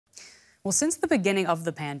Well, since the beginning of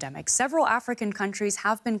the pandemic, several African countries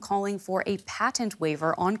have been calling for a patent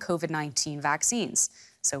waiver on COVID-19 vaccines.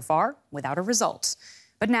 So far, without a result.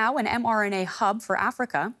 But now an mRNA hub for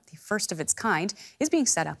Africa, the first of its kind, is being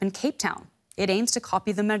set up in Cape Town. It aims to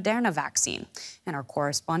copy the Moderna vaccine. And our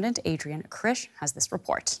correspondent, Adrian Kriesch, has this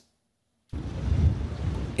report.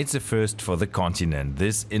 It's a first for the continent.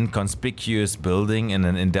 This inconspicuous building in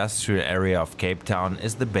an industrial area of Cape Town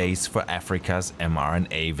is the base for Africa's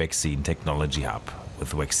mRNA vaccine technology hub.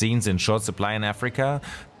 With vaccines in short supply in Africa,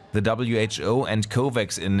 the WHO and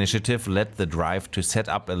COVAX initiative led the drive to set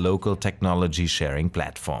up a local technology sharing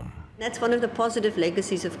platform. That's one of the positive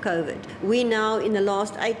legacies of COVID. We now, in the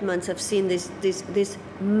last 8 months, have seen this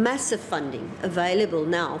massive funding available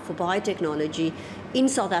now for biotechnology in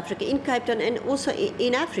South Africa, in Cape Town, and also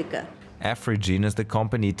in Africa. Afrigen is the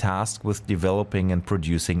company tasked with developing and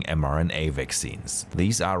producing mRNA vaccines.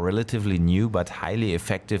 These are relatively new but highly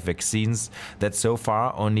effective vaccines that so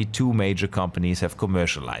far only two major companies have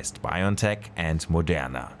commercialized, Biontech and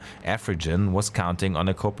Moderna. Afrigen was counting on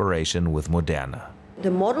a cooperation with Moderna. The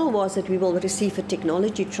model was that we will receive a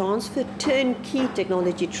technology transfer, turnkey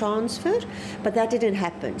technology transfer, but that didn't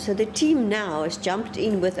happen. So the team now has jumped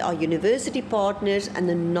in with our university partners and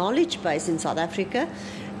the knowledge base in South Africa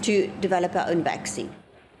to develop our own vaccine.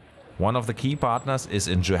 One of the key partners is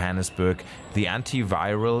in Johannesburg, the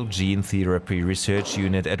antiviral gene therapy research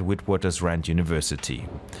unit at Witwatersrand University.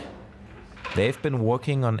 They've been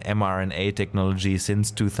working on mRNA technology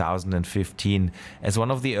since 2015 as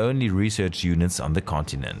one of the only research units on the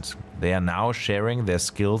continent. They are now sharing their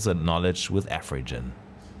skills and knowledge with Afrigen.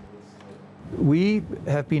 We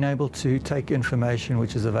have been able to take information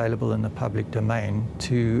which is available in the public domain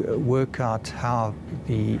to work out how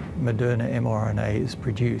the Moderna mRNA is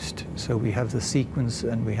produced. So we have the sequence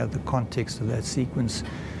and we have the context of that sequence,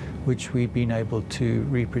 which we've been able to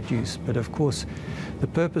reproduce. But of course, the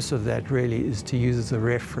purpose of that really is to use as a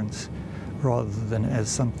reference rather than as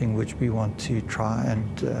something which we want to try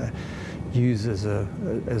and use as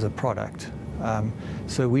a product.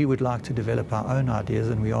 So we would like to develop our own ideas,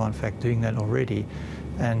 and we are in fact doing that already,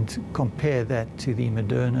 and compare that to the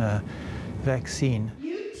Moderna vaccine.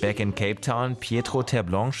 Back in Cape Town, Pietro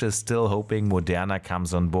Terblanche is still hoping Moderna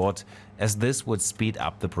comes on board, as this would speed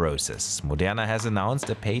up the process. Moderna has announced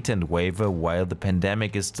a patent waiver while the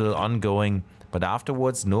pandemic is still ongoing, but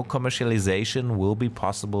afterwards no commercialization will be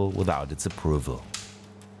possible without its approval.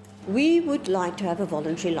 We would like to have a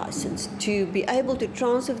voluntary license to be able to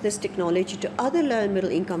transfer this technology to other low and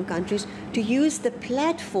middle income countries to use the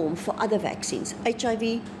platform for other vaccines,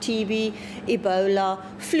 HIV, TB, Ebola,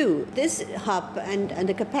 flu. This hub and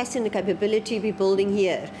the capacity and the capability we're building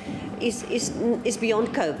here is beyond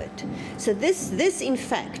COVID. So this in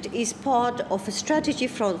fact is part of a strategy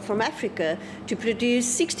from Africa to produce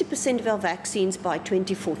 60% of our vaccines by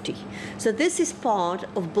 2040. So this is part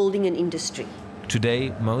of building an industry.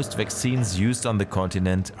 Today, most vaccines used on the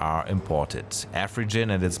continent are imported.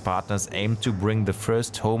 Afrigen and its partners aim to bring the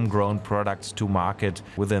first homegrown product to market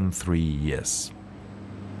within 3 years.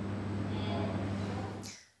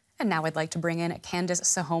 And now I'd like to bring in Candice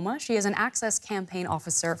Sahoma. She is an Access Campaign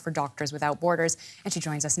Officer for Doctors Without Borders, and she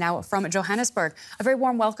joins us now from Johannesburg. A very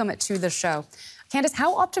warm welcome to the show. Candice,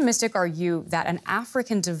 how optimistic are you that an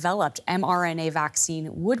African-developed mRNA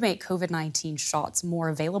vaccine would make COVID-19 shots more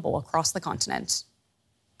available across the continent?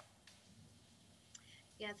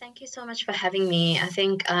 Yeah, thank you so much for having me. I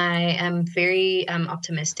think I am very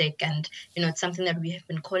optimistic, and it's something that we have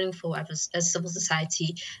been calling for as civil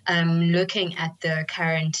society, looking at the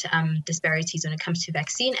current disparities when it comes to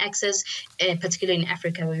vaccine access, particularly in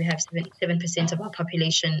Africa, where we have 7% of our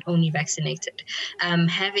population only vaccinated.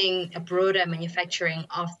 Having a broader manufacturing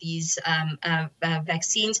of these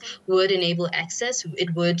vaccines would enable access.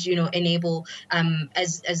 It would, enable,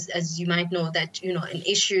 as you might know, that an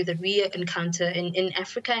issue that we encounter in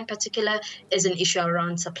Africa in particular is an issue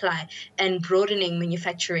around supply, and broadening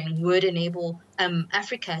manufacturing would enable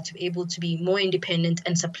Africa to be able to be more independent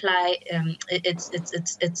and supply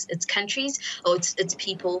its countries or its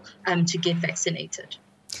people to get vaccinated.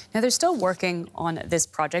 Now, they're still working on this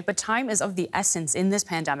project, but time is of the essence in this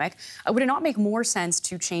pandemic. Would it not make more sense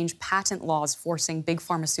to change patent laws forcing big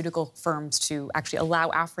pharmaceutical firms to actually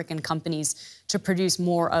allow African companies to produce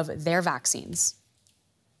more of their vaccines?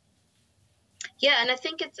 Yeah, and I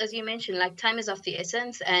think it's, as you mentioned, like time is of the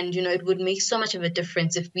essence, and it would make so much of a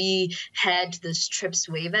difference if we had this TRIPS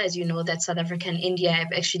waiver. As you know, that South Africa and India have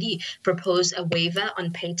actually proposed a waiver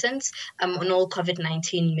on patents on all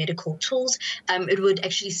COVID-19 medical tools. It would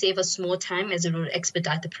actually save us more time, as it would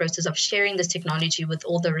expedite the process of sharing this technology with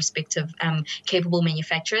all the respective capable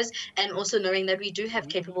manufacturers, and also knowing that we do have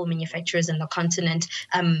capable manufacturers in the continent.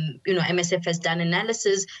 MSF has done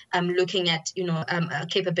analysis looking at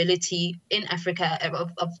capability in Africa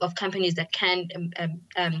of companies that can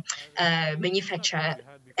manufacture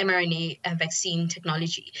mRNA vaccine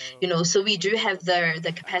technology. So we do have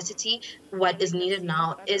the capacity. What is needed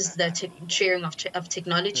now is the sharing of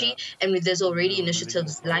technology, and there's already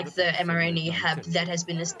initiatives like the mRNA hub that has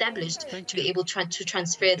been established to be able to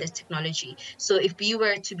transfer this technology. So if we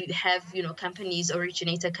were to have companies,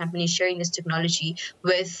 originator companies, sharing this technology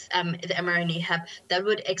with the mRNA hub, that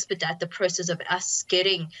would expedite the process of us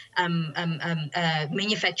getting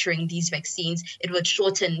manufacturing these vaccines. It would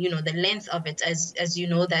shorten the length of it, as you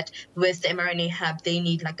know that with the mRNA hub they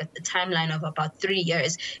need like a timeline of about 3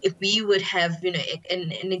 years. If we would have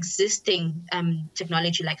an existing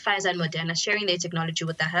technology like Pfizer and Moderna sharing their technology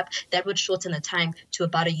with the hub, that would shorten the time to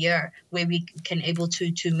about a year where we can able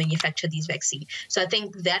to manufacture these vaccines. So I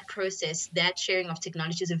think that process, that sharing of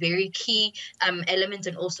technology, is a very key element,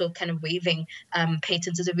 and also kind of waiving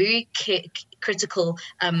patents is a very critical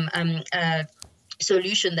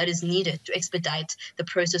solution that is needed to expedite the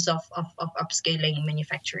process of upscaling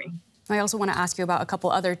manufacturing. I also want to ask you about a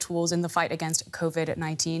couple other tools in the fight against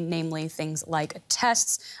COVID-19, namely things like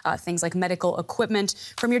tests, things like medical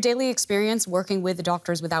equipment. From your daily experience working with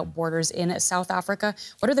Doctors Without Borders in South Africa,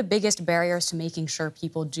 what are the biggest barriers to making sure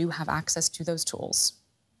people do have access to those tools?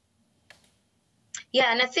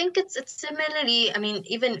 Yeah, and I think it's similarly, I mean,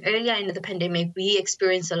 even earlier in the pandemic, we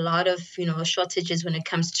experienced a lot of, shortages when it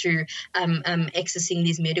comes to accessing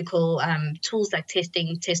these medical tools like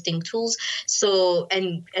testing tools. So,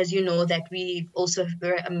 and as you know, that we also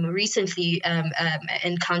recently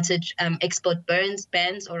encountered export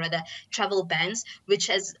bans, or rather travel bans, which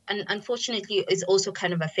has unfortunately is also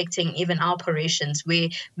kind of affecting even our operations, where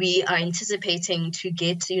we are anticipating to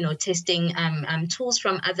get, testing tools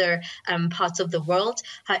from other parts of the world.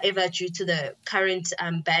 However, due to the current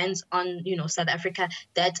bans on South Africa,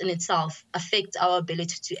 that in itself affects our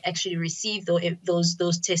ability to actually receive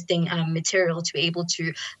those testing material to be able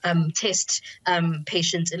to test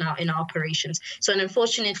patients in our operations. So, and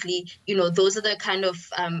unfortunately, those are the kind of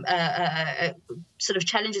sort of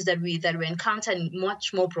challenges that we encounter, and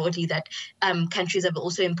much more broadly that countries have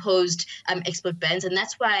also imposed export bans, and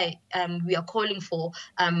that's why we are calling for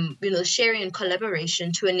sharing and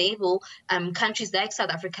collaboration to enable countries like South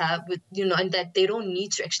Africa with and that they don't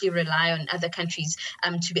need to actually rely on other countries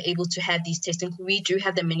to be able to have these testing. We do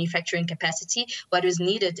have the manufacturing capacity. What is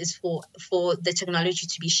needed is for the technology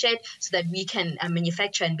to be shared so that we can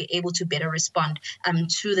manufacture and be able to better respond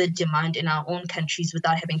to the demand in our own countries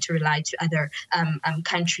without having to rely to other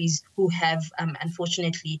countries who have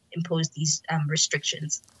unfortunately imposed these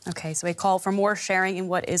restrictions. Okay, so a call for more sharing in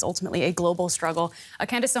what is ultimately a global struggle.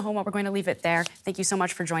 Candace Sahoma, we're going to leave it there. Thank you so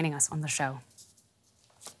much for joining us on the show.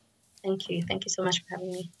 Thank you. Thank you so much for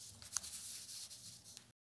having me.